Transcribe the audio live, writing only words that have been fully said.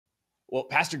Well,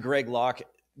 Pastor Greg Locke,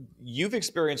 you've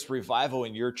experienced revival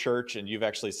in your church, and you've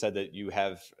actually said that you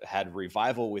have had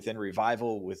revival within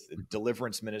revival with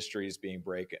deliverance ministries being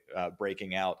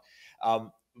breaking out.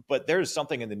 But there's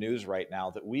something in the news right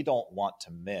now that we don't want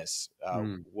to miss.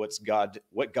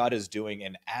 What God is doing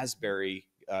in Asbury,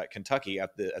 Kentucky,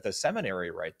 at the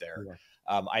seminary right there.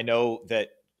 Yeah. I know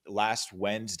that last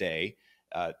Wednesday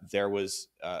there was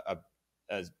a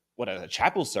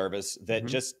chapel service that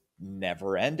just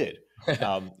never ended.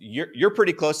 You're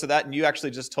pretty close to that, and you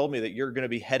actually just told me that you're going to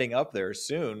be heading up there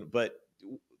soon. But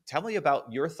tell me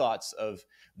about your thoughts of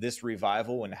this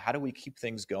revival and how do we keep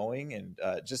things going? And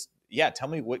tell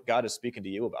me what God is speaking to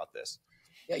you about this.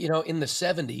 Yeah, in the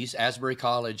 70s, Asbury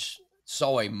College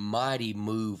saw a mighty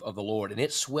move of the Lord, and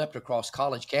it swept across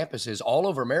college campuses all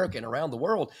over America and around the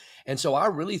world. And so I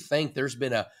really think there's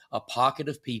been a pocket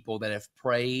of people that have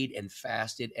prayed and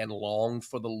fasted and longed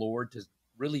for the Lord to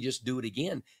really just do it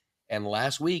again. And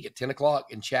last week at 10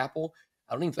 o'clock in chapel,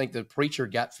 I don't even think the preacher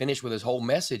got finished with his whole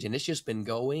message, and it's just been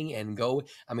going and going.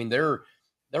 I mean, they're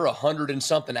 100 and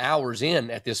something hours in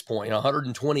at this point,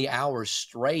 120 hours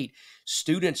straight.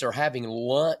 Students are having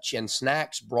lunch and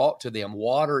snacks brought to them.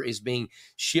 Water is being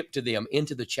shipped to them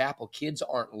into the chapel. Kids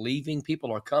aren't leaving.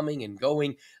 People are coming and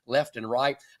going left and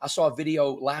right. I saw a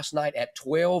video last night at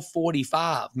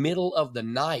 12:45, middle of the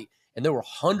night, and there were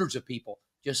hundreds of people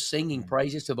just singing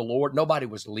praises to the Lord. Nobody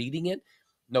was leading it.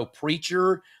 No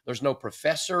preacher. There's no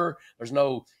professor. There's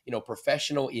no,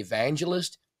 professional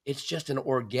evangelist. It's just an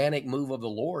organic move of the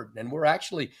Lord. And we're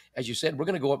actually, as you said, we're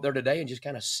going to go up there today and just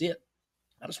kind of sit.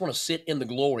 I just want to sit in the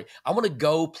glory. I want to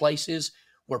go places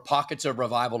where pockets of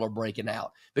revival are breaking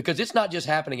out, because it's not just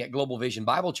happening at Global Vision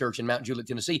Bible Church in Mount Juliet,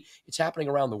 Tennessee. It's happening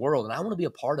around the world. And I want to be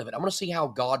a part of it. I want to see how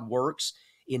God works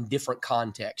in different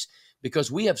contexts,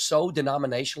 because we have so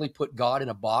denominationally put God in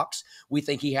a box. We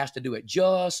think he has to do it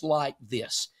just like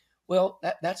this. Well,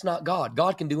 that's not God.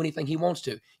 God can do anything he wants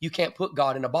to. You can't put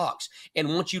God in a box.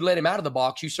 And once you let him out of the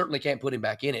box, you certainly can't put him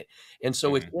back in it. And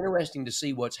so it's interesting to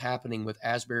see what's happening with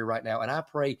Asbury right now. And I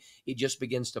pray it just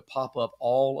begins to pop up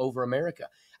all over America.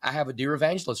 I have a dear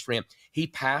evangelist friend. He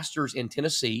pastors in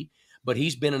Tennessee, but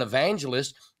he's been an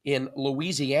evangelist in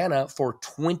Louisiana for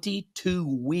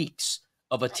 22 weeks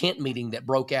of a tent meeting that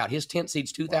broke out. His tent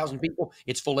seats 2,000 people.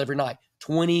 It's full every night.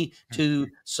 22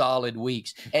 solid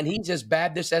weeks. And he's as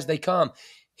Baptist as they come.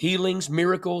 Healings,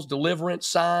 miracles, deliverance,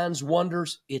 signs,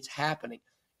 wonders. It's happening.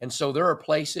 And so there are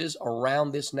places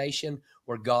around this nation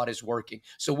where God is working.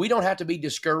 So we don't have to be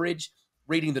discouraged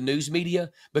reading the news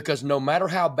media, because no matter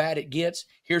how bad it gets,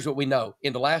 here's what we know.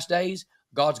 In the last days,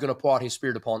 God's going to pour out his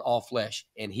Spirit upon all flesh,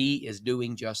 and he is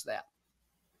doing just that.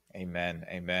 Amen.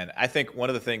 Amen. I think one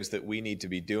of the things that we need to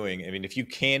be doing, if you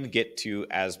can get to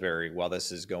Asbury while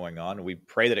this is going on, we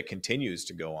pray that it continues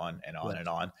to go on and on and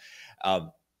on.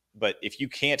 But if you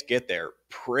can't get there,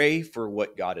 pray for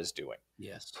what God is doing.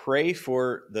 Yes. Pray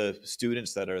for the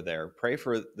students that are there. Pray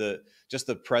for the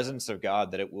presence of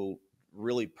God, that it will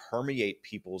really permeate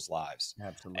people's lives.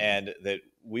 Absolutely. And that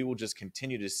we will just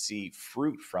continue to see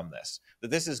fruit from this, that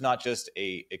this is not just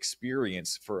a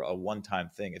experience for a one-time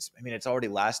thing. It's already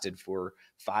lasted for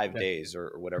 5 days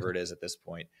or whatever it is at this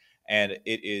point. And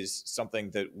it is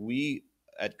something that we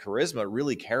at Charisma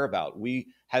really care about. We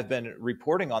have been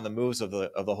reporting on the moves of the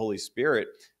Holy Spirit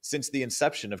since the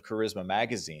inception of Charisma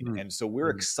magazine. And so we're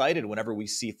excited whenever we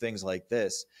see things like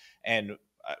this. And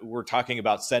we're talking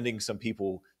about sending some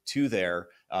people to there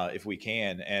if we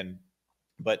can,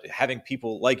 but having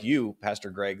people like you,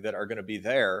 Pastor Greg, that are going to be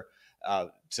there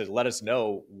to let us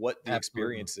know what the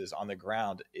experience is on the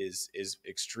ground is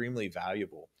extremely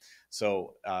valuable.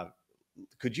 So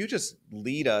could you just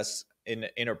lead us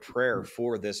in a prayer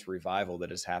for this revival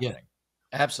that is happening?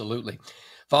 Yeah, absolutely.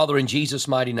 Father, in Jesus'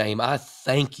 mighty name, I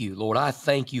thank you, Lord. I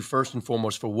thank you first and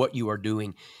foremost for what you are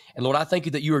doing. And Lord, I thank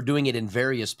you that you are doing it in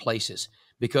various places,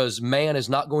 because man is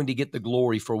not going to get the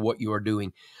glory for what you are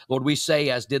doing. Lord, we say,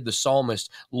 as did the psalmist,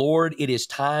 Lord, it is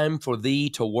time for thee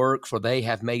to work, for they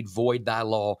have made void thy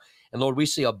law. And Lord, we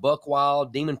see a buck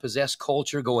wild, demon-possessed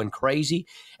culture going crazy,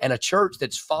 and a church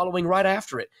that's following right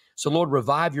after it. So Lord,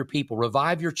 revive your people,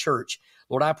 revive your church.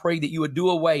 Lord, I pray that you would do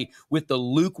away with the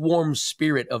lukewarm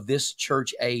spirit of this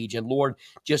church age. And Lord,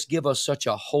 just give us such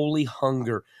a holy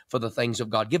hunger for the things of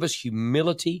God. Give us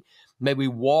humility. May we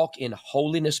walk in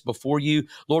holiness before you.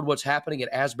 Lord, what's happening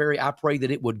at Asbury, I pray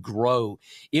that it would grow.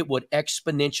 It would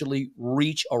exponentially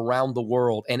reach around the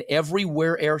world, and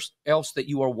everywhere else that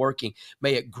you are working.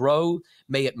 May it grow.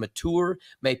 May it mature.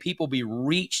 May people be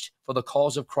reached for the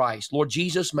cause of Christ. Lord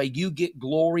Jesus, may you get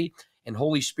glory And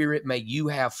Holy Spirit, may you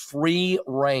have free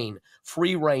reign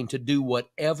to do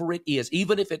whatever it is,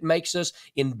 even if it makes us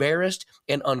embarrassed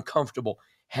and uncomfortable.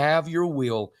 Have your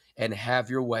will and have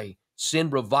your way.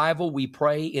 Send revival, we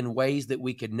pray, in ways that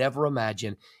we could never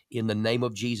imagine. In the name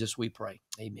of Jesus, we pray.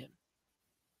 Amen.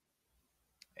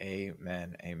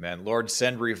 Amen. Amen. Lord,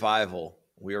 send revival.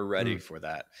 We are ready for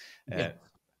that. Yeah.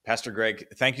 Pastor Greg,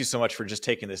 thank you so much for just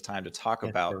taking this time to talk Yes,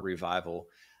 about sir. revival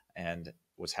and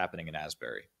what's happening in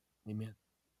Asbury. Amen.